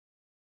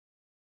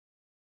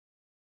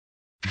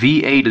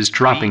V8 is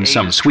dropping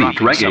some sweet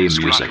reggae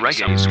music.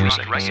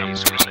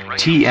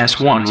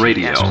 TS1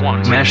 Radio,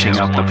 mashing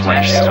up the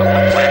place.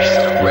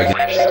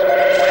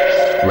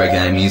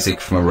 Reggae music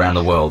from around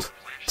the world.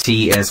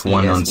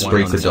 TS1 on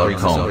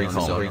Spreaker.com.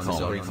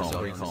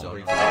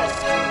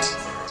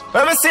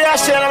 Let me see a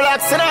shell of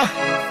blacks,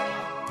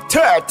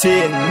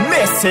 13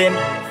 missing.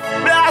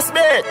 Blast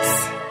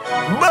beats.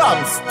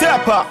 Boom,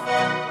 step up.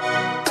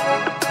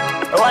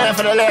 I want it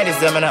for the ladies,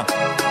 them now.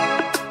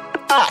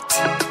 Hot.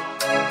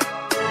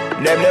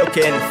 Them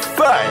looking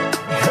fine.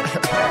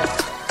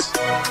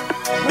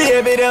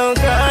 Baby, don't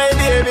cry,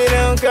 baby,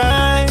 don't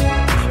cry.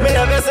 Me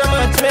love you so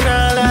much, me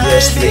not lie.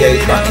 Yes,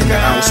 V8 back in the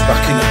house,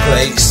 back in the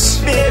place.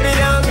 Baby,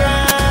 don't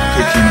cry.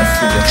 Picking up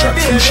for the track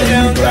from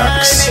Shady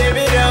Blacks.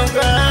 Baby, don't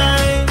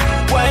cry.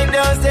 Wipe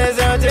those tears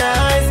out your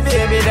eyes,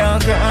 baby, don't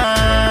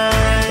cry.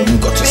 And we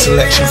got a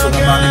selection from the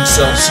man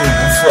himself,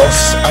 Super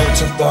Frost,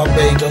 out of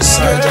Barbados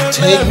side of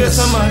things.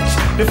 So much.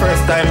 The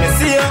first time I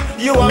see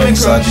you want me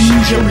alongside crush. the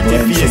usual Your pretty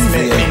blend face from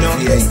make me no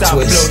V8 stop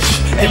Twist.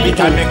 blush. Every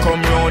time you come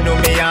round, do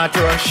me heart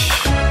rush.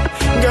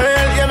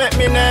 Girl, you make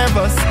me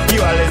nervous. You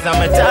always have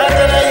my thought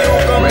and you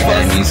come Reggae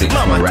first. music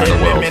from Mama around tell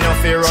the world. me no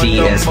fear run TS1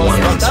 down on bus.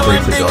 But I want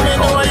Spreaker.com. thing me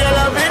know you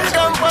love it.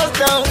 Come first,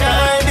 don't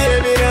cry,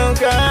 baby, don't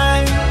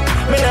cry.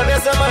 Me love you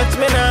so much,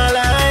 me not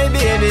lie,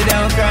 baby,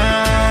 don't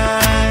cry.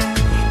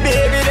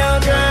 Baby,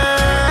 don't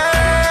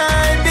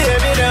cry.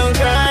 Baby, don't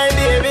cry,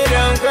 baby,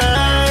 don't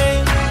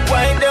cry.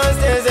 Wipe those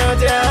tears out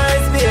your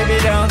eyes, baby,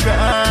 don't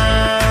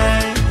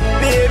cry.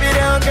 Baby,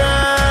 don't cry.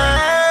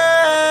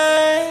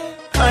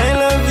 I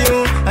love you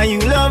and you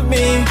love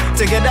me.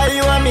 Together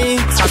you and me,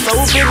 that's how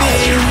we be.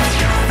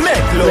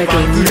 Make love Reggae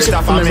and music create a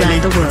from family. around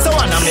the world. So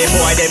one of me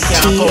boy them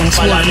can't come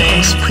follow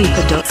me.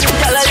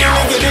 TS1 Girl, you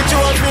make it the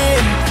trophy.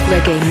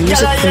 Reggae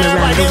music from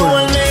around the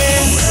world.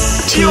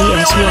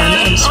 TS1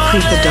 on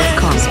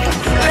Spreaker.com.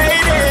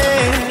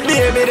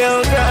 Baby,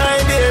 don't cry,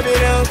 baby,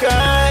 don't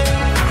cry.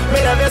 Me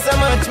love you so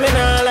much, me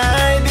not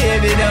lie,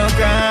 baby, don't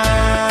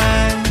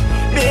cry.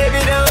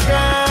 Baby, don't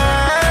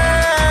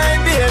cry,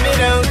 baby,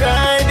 don't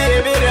cry,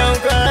 baby, don't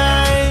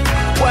cry.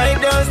 Wipe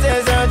those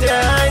tears out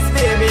your eyes,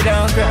 baby,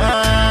 don't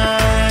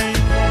cry.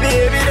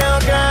 Baby,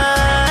 don't cry.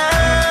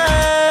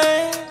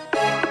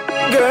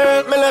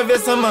 Girl, me love you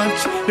so much.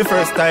 The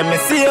first time I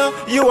see you,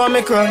 you are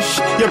my crush.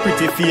 Your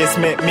pretty face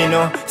make me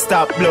no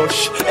stop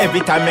blush.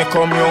 Every time I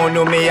come round,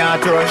 do me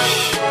heart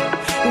rush.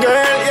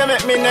 Girl, you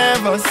make me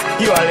nervous.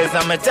 You always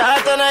have my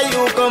thought and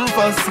you come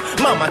first.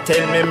 Mama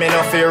tell me no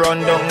fear run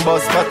down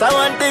bus. But I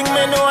one thing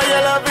me know you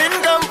loving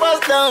come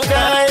first. Don't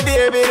cry,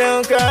 baby,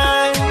 don't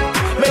cry.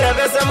 Me love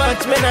you so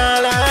much, me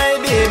not lie,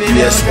 baby.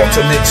 Yes, what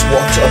a mix,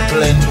 what a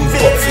blend we've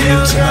got for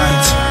you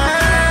tonight.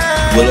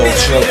 We'll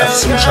also have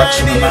some tracks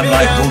from a man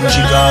like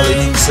Bunji Garlin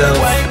himself,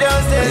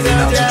 leading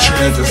out to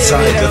Trinidad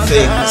side of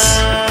things.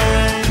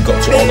 We got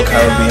to all the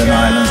Caribbean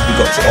islands, we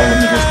got to all the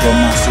Middlesbrough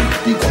Massive,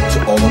 we got to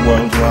all the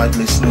worldwide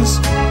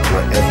listeners,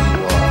 wherever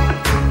you are.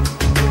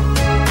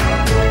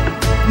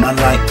 Man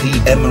like P.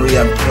 Emery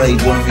had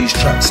played one of his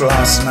tracks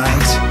last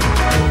night,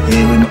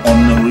 hear him on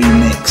the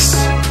remix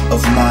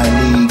of My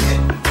League.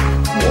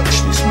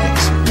 Watch this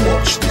mix,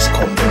 watch this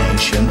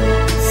combination,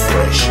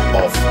 fresh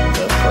off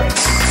the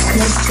press.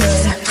 Good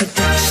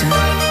production.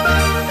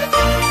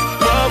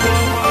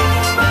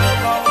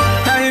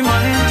 High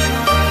man,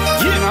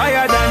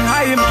 higher than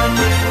high man.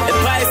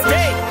 Empire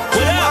State,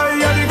 what up?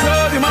 Higher the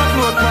cloud in my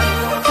float man.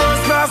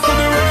 First class to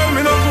the world,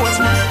 me no coach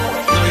man.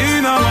 No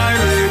in my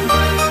league.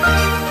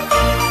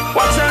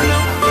 Watch out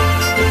now,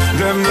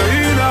 them no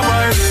in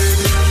my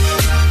league.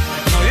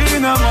 No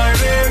in my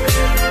league.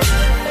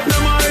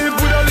 Them I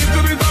put a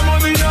little bit of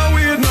money and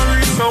weed no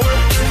reach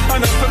nowhere.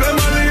 And after them I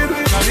lead,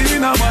 no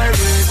in my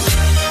league.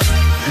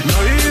 No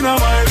in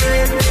my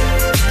league.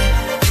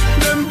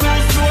 Them too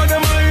slow,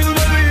 them I in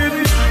the lead.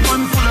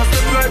 Man full of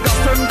step like a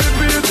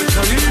centipede.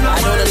 No in I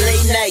know my the league.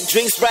 late night,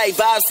 drinks right,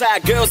 vibes high,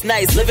 girls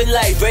nice, living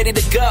life, ready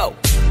to go.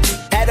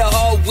 Had a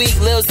whole week,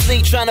 little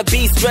sleep, tryna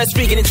be stress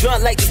free, getting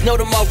drunk like there's no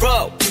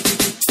tomorrow.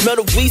 Smell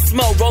the weed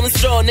smoke, rolling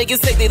strong, niggas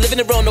say they living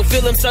it wrong, no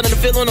feel them, son of the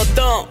feeling no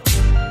thumb.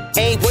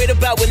 Ain't worried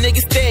about what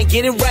niggas think,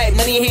 get it right,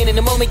 money in hand in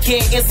the moment,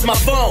 can't answer my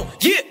phone.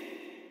 Yeah!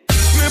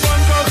 Me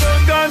bank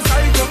account gone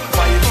cycle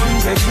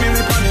 500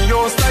 million on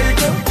your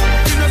cycle.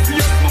 You know see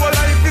your slow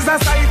life is a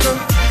cycle.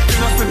 You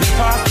know see me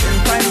fast 10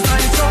 times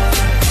cycle.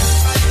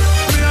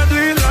 Me a do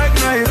it like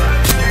night.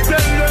 Tell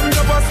them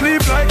to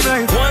sleep like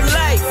night. One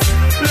life!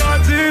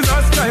 Lord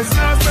Jesus Christ,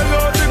 now say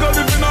Lord they go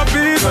live in a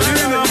peace. No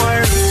in my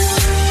league.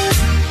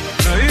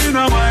 No in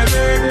my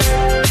league.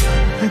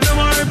 Them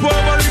a rip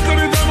over little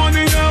bit of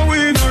money and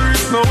we no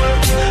reach nowhere.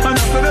 And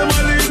after them a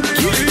lead,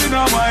 no in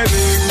my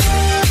league.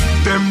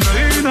 Them no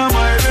in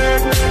my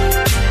league.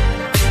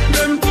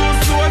 Them too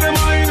slow, them a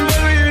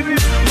invalid.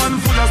 Man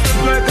full of step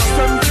like a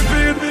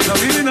centipede. No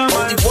in my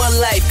Only one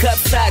life, cup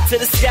side to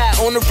the sky,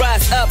 on the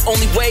rise up,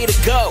 only way to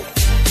go.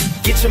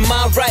 Get your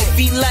mind right,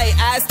 feet light,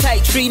 eyes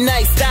tight, tree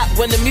nice, stop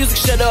when the music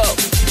shut up.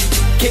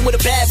 Came with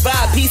a bad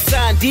vibe, peace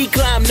sign,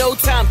 decline, no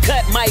time,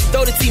 cut, might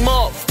throw the team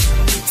off.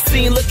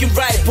 scene looking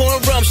right.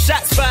 Pouring rum,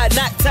 shots fired,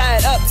 not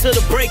tied up till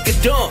the break of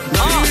dawn.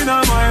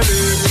 Inna my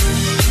leg,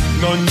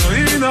 no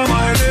inna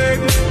my leg.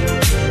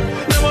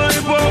 Them a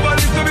hype over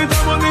little bit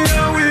of money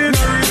and we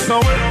no reach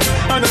nowhere.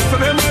 And that's for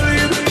them a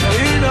lead. No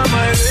inna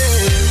my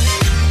leg,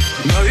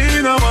 no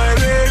inna my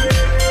leg.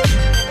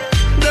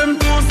 Them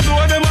too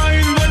slow, them a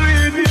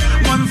invalid.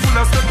 Man full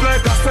of step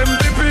like a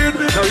centipede.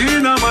 No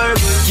inna my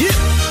leg. Yeah.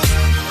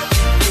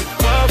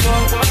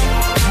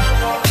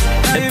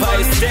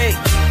 Empire State.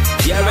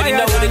 You already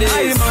know what it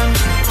is.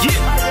 Yeah.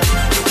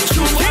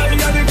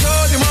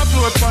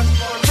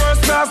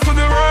 First class to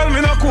the world, me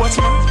no coach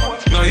man.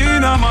 No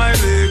inna my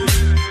league.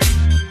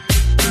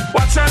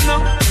 Watch out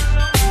now.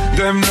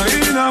 Them no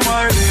inna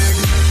my league.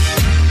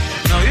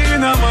 No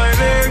inna my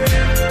league.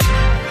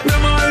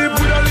 Them a hype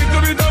with a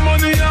little bit of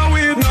money and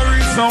weed no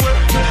reach nowhere.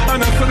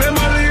 And after them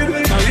a lead.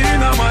 No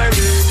inna my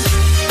league.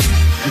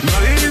 No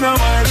inna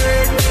my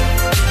league.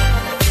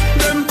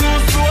 Them too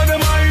slow,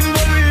 them a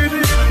invalid.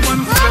 Man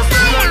just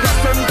like a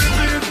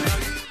centipede.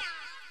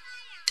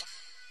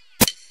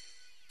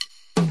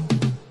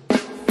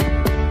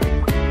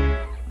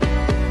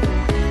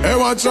 Hey,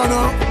 watch out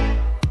now.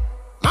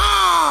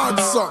 Mad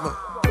something.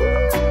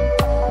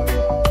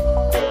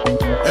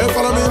 Hey,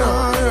 follow me now.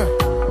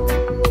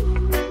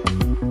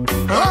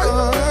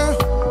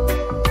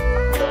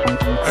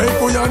 Hey,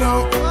 for you now.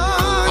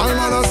 I'm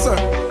on a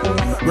set.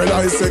 Well,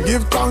 I say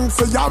give thanks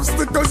to the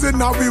obstacles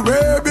in our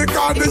way,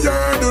 because the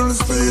hurdles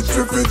teach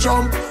if you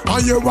jump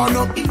and you run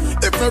up.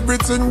 If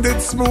everything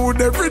did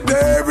smooth every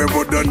day, we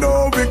wouldn't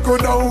know we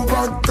could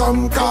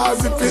overcome.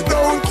 Cause if it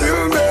don't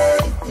kill me,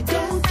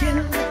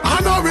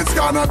 I know it's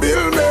gonna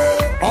build me.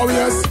 Oh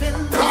yes,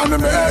 gonna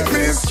make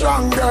me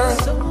stronger.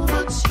 So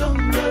much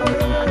stronger.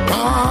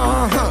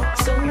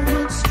 So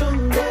much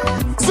stronger.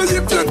 So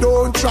if you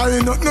don't try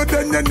nothing,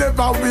 then you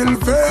never will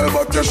fail.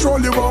 But you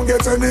surely won't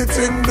get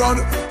anything done.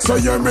 So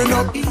hear me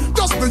now.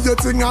 Just do your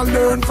thing and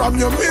learn from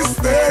your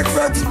mistakes.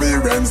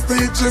 Experience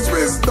teaches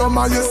wisdom,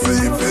 and you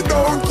see if it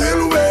don't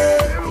kill me,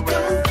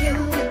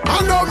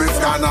 I know it's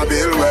gonna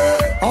build me.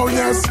 Oh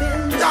yes,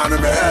 gonna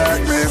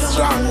make me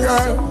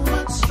stronger.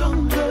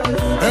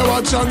 Hey,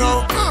 watch you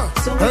now.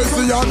 Hey,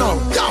 see you now.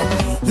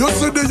 You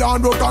see the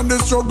hard work and the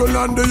struggle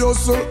and the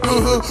hustle.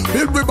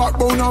 Build me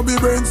backbone and me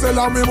brain cell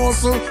and me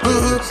muscle.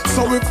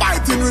 So we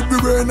fighting with me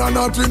brain and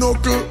not we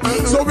knuckle.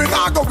 So we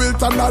not go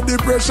built under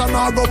depression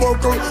or go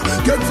buckle.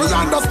 Get free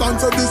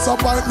understand so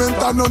disappointment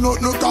and no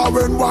nothing. Cause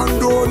when one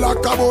door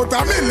like about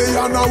 $1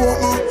 million a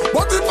woman.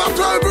 But if I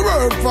 12 we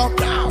work for,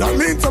 that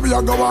means we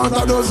are go want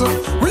a dozen.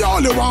 We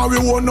only want, we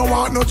won't no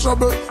want no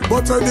trouble.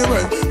 But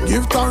anyway,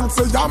 give thanks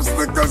to the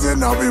obstacles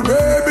in our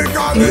way.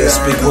 Yes,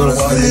 big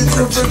worldwide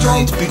intro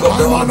tonight. Big up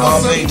the one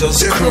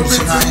Barbados crew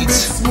tonight.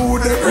 All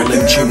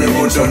them tuning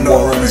in from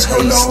Warrens,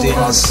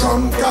 Hastings,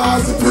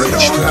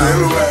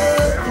 Bridgetown.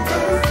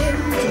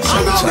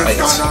 So tight.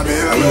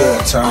 Are you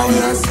all time?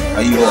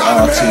 Are you all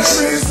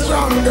artists?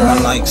 Man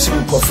like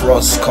SUPA for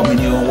us coming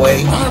your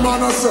way.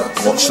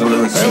 Watch the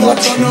lyrics and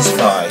watch these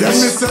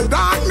vibes.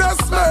 Darkness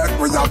make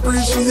we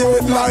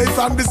appreciate life,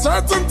 and the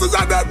certainty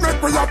that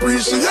make we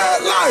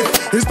appreciate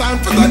life. It's time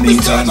for in the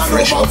meantime,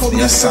 fresh off the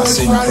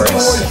Assassin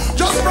press.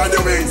 Just spread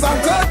your wings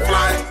and take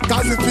flight.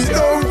 Cause if we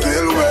don't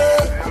kill we,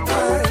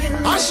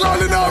 I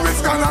surely know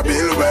it's gonna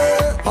build way.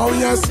 Oh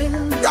yes,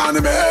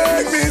 gonna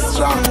make me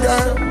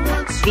stronger.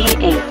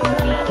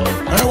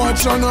 Hey,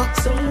 watch on a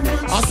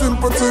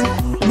simple thing.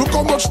 Look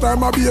how much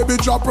time a baby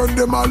drop when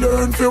them a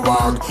learn fi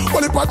walk.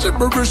 Well, if a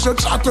gibberish you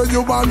chat when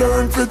you a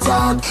learn fi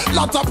talk.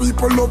 Lot of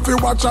people love fi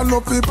watch and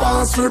love fi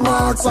pass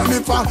remarks. And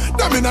if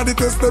them inna the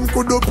test, them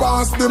could do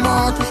pass the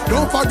mark.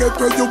 Don't forget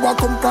where you a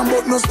come from,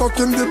 but no stuck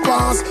in the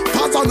past.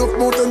 Cause enough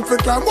mountain fi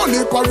climb, one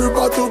heap a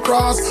river to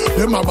cross.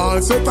 Them a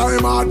ball say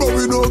time hard, but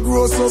we no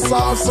grow so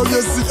soft. So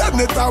you see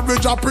anytime we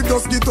drop, we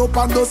just get up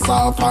and do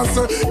soft. And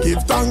say,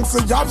 give thanks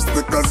to the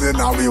obstacles in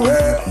our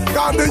way.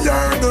 Got the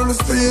hurdles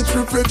teach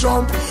we fi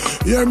jump.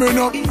 Hear me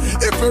now.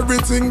 If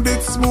everything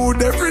did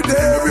smooth every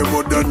day, we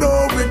wouldn't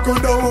know we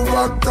could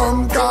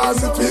overcome.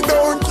 Cause if we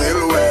don't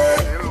kill way,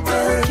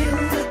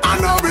 I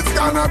know it's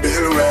gonna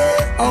build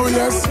way. Oh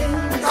yes,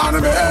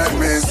 gonna make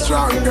me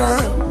stronger.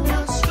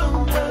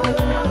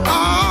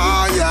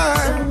 Ah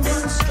yeah,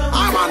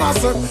 I'm an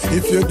asset.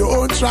 If you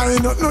don't try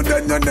nothing,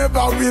 then you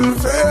never will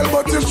fail.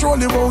 But you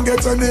surely won't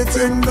get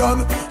anything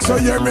done. So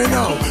hear me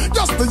now.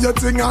 Just do your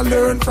thing and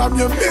learn from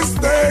your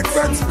mistakes.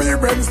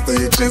 Experience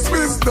teaches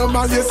wisdom,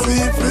 and you see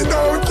if you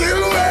don't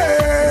kill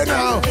way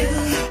now,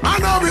 I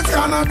know it's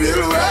gonna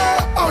build way.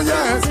 Oh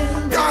yes,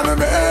 gonna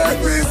make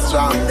me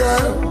stronger.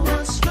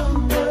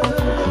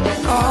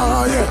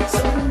 Oh yes,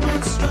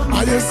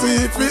 and you see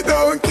if you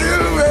don't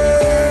kill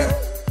way,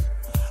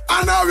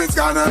 I know it's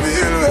gonna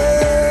build way.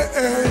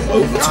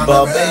 Over to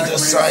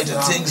Barbados side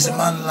of things, a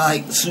man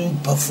like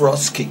SUPA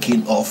Frost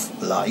kicking off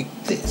like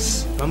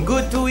this. From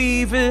good to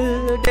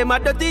evil, them a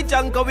dirty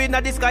junk going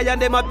at the sky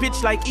and them a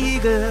pitch like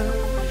eagle.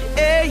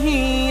 Hey,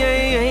 hey,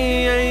 hey,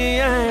 hey,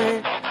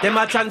 hey. them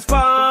a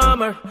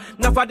transformer.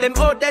 Enough of them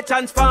out they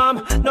transform.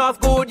 Enough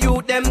good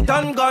youth them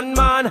turn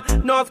gunman.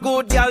 Enough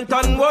good girl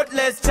turn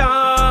worthless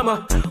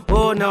charmer.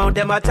 Oh no,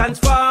 them a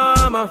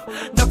transformer.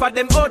 Enough of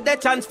them out they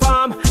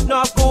transform.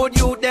 Enough good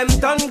youth them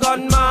turn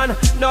gunman.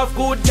 Enough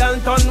good girl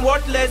turn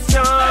worthless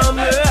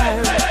charmer.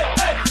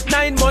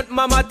 9 month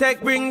mama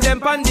take bring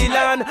them pan the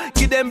land.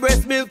 Give them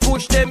breast milk,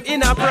 push them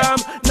in a pram.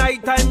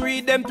 Night time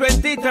read them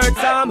 23rd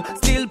Psalm.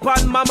 Still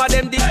pan mama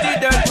them dig the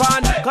dirt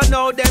pan. Cause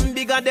now them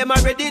bigger them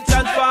already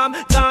transform.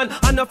 Gone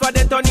enough of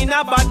them turn in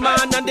a bad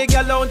man. And the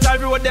girl out the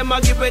road them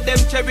a give with them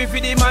cherry for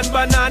the man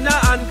banana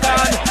and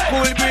can.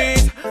 Cool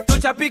breeze,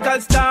 touch a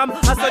pickle storm.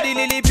 I saw the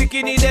lily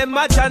bikini them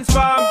a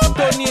transform.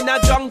 Turn in a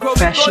drunk road,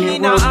 turn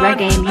in a hand.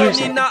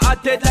 Turn in a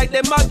hot head like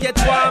them a get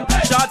warm.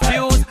 Short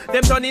fuse,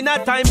 them turn in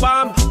a time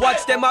bomb.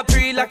 Watch them a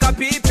free like a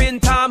peeping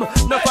tom.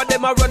 Enough of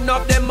them a run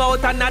up them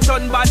out and a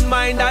turn bad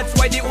mind. That's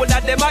why the whole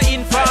of them a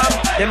inform.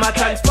 Them a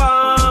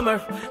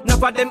transformer.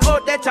 Enough of them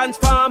out they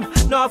transform.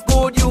 Enough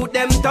good youth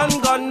them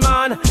turn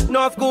gunman.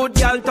 Enough good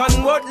girl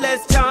turn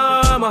worthless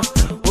charmer.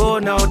 Oh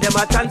now them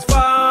a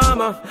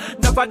transformer.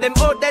 Enough of them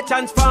out they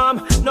transform.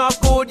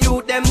 Enough good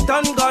youth them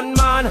turn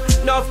gunman.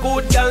 Enough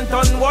good girl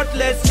turn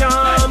worthless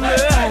charmer.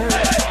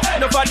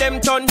 Enough of them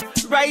turn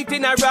right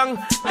in a wrong.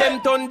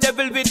 Them turn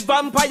devil with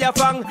vampire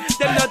fang.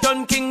 Them not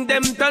turn king,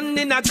 them turn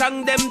in a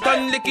kang. Them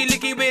turn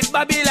licky with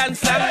Babylon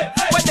slang.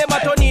 When them a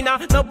turn in a,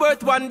 no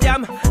worth one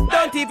damn.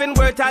 Don't even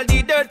worth all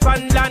the dirt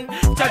pan land.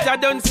 Chacha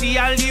don't see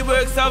all the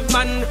works of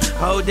man.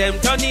 How them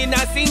turn in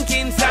a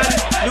sinking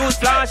sand. News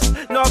flash,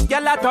 no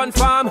gyal a turn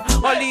farm.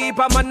 Only if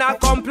a man a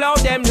come plow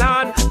them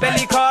land.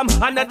 Belly come,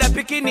 another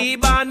bikini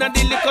ban. And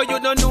the liquor you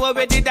don't know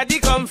where the daddy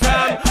come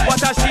from.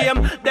 What a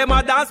shame, them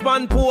a dance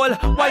man pole.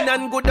 Wine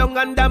and go down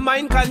under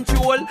mind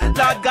control.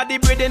 Lord got the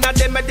breathing and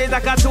them a days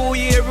like a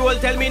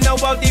 2-year-old. Tell me now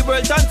about the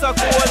world turn so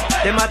cold.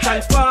 Them a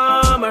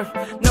transformer.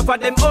 Enough of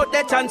them out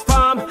they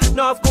transform.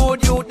 Enough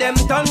good youth them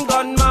turn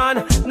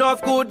gunman.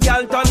 Enough good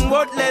girl turn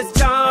worthless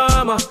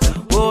charmer.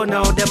 Oh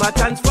now them a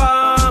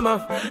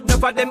transformer.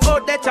 Enough of them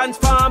out they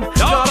transform.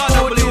 Don't call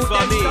the police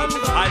for me.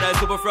 I know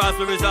Super Frost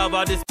will resolve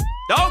all this.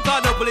 Don't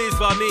call the police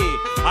for me.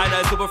 I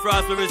know Super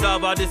Frost will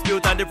resolve our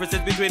dispute and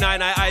differences between I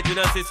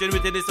and system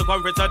within the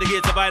circumference of the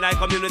gates of I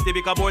community.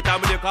 Because more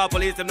time when you call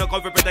police, them no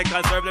come for protect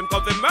and serve, them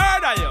come for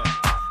murder you.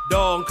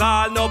 Don't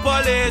call no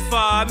police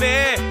for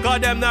me, cause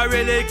them not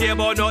really care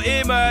about no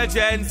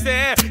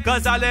emergency.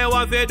 Cause all they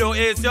want to do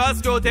is just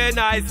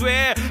scrutinize we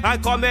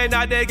and come in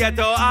and they get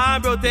to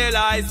and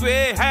brutalize we.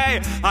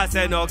 Hey, I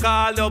say no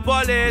call no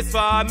police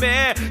for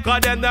me,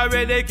 cause them not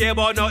really care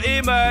about no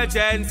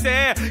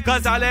emergency.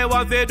 Cause all they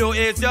want to do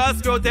is just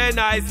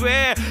scrutinize we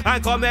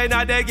and come in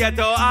and they get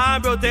to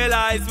and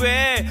brutalize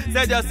we.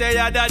 Say just say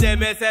that they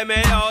may say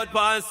me out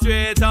on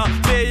street.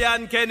 Me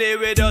and Kenny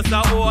we just a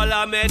whole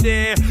of me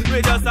day.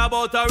 We just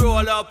about to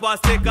roll up a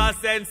stick of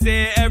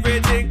sensei.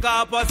 Everything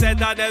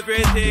composite and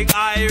everything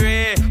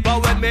irie.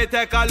 But when me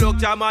take a look,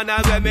 Jaman,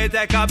 and when me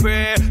take a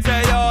pray,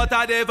 say out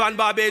of the van,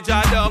 Bobby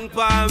Jadong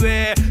pan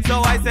way. So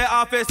I say,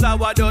 officer,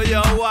 what do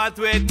you want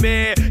with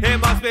me? He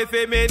must be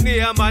for me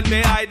name and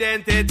me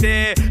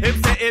identity.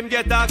 Him say him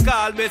get a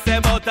call, me say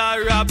about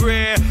a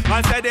robbery.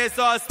 And say they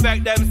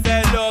suspect them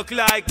say look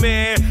like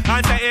me.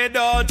 And say he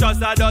don't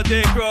trust a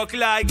dirty crook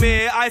like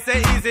me. I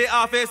say easy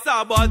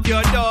officer, but you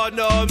don't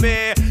know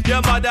me.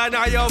 Your mother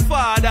and your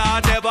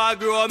father never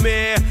grow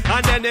me.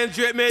 And then them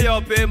drip me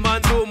up him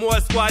and 2 more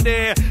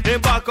squaddy.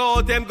 Him back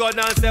out him gun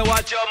and say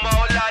watch your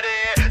mouth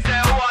laddie.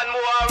 Say one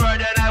more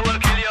word and I will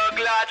kill you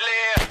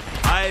gladly.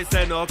 I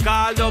say no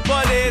call no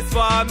police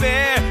for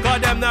me,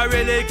 cause them not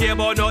really care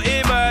about no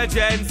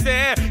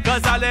emergency.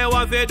 Cause all they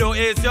want to do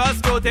is just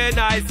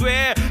scrutinize we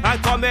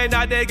and come in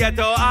and they get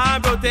to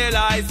and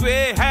brutalize we.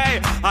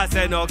 Hey, I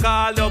say no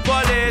call no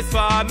police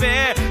for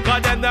me,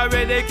 cause them not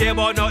really care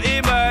about no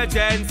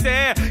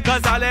emergency.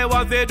 Cause all they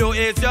want to do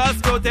is just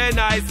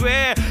scrutinize we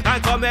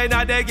and come in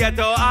and they get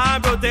to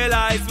and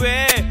brutalize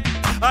we.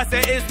 I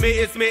say it's me,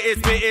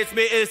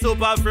 it's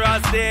Super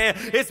Frosty.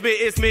 It's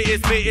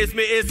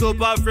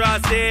Super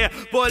Frosty.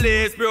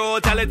 Police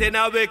brutality in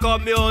our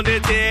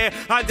community.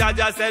 And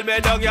Jaja said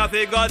me down you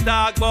figure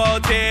talk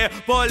about it.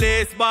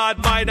 Police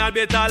bad mind and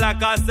bitter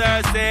like a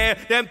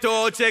Cersei. Them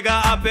two trigger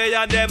happy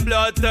and them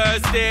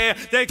bloodthirsty.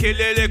 They kill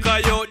the liquor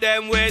youth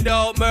them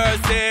without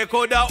mercy.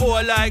 Coulda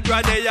hold like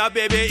granny a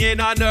baby in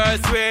a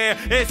nursery.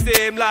 It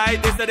seem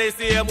like this is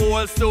the same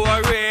old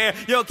story.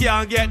 You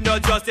can't get no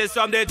justice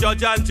from the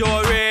judge and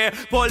jury.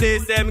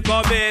 Police them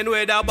come in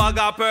with a bag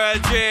of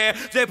perjury.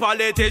 The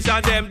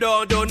politicians them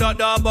don't do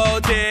nothing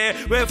about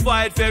it. We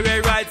fight for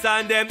our rights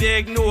and them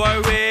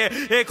ignore we.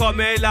 They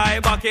come in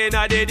like back in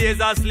the days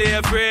of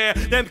slavery.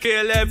 Them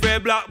kill every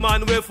black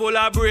man we full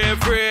of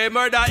bravery.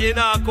 Murder in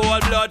a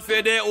cold blood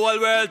for the whole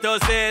world to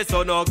see.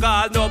 So no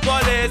call no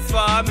police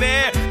for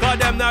me, cause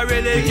them not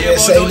really give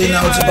us no sailing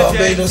out to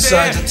Barbados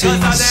side of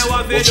things.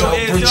 Watch out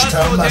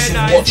Bridgetown, massive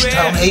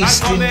Watchtown,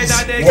 Hastings,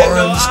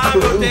 Warren's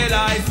crew.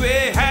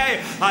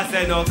 Hey, I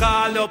say no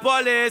call no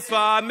police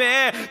for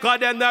me, cause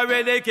them not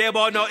really care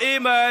about no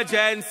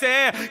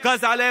emergency.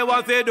 Cause all they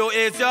want to do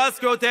is just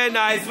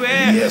scrutinize we.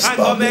 Yes, and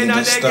come in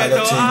and they get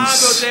to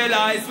things.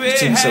 brutalize we.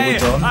 Hey,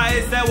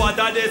 I say what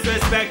a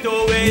disrespect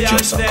to we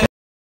and say.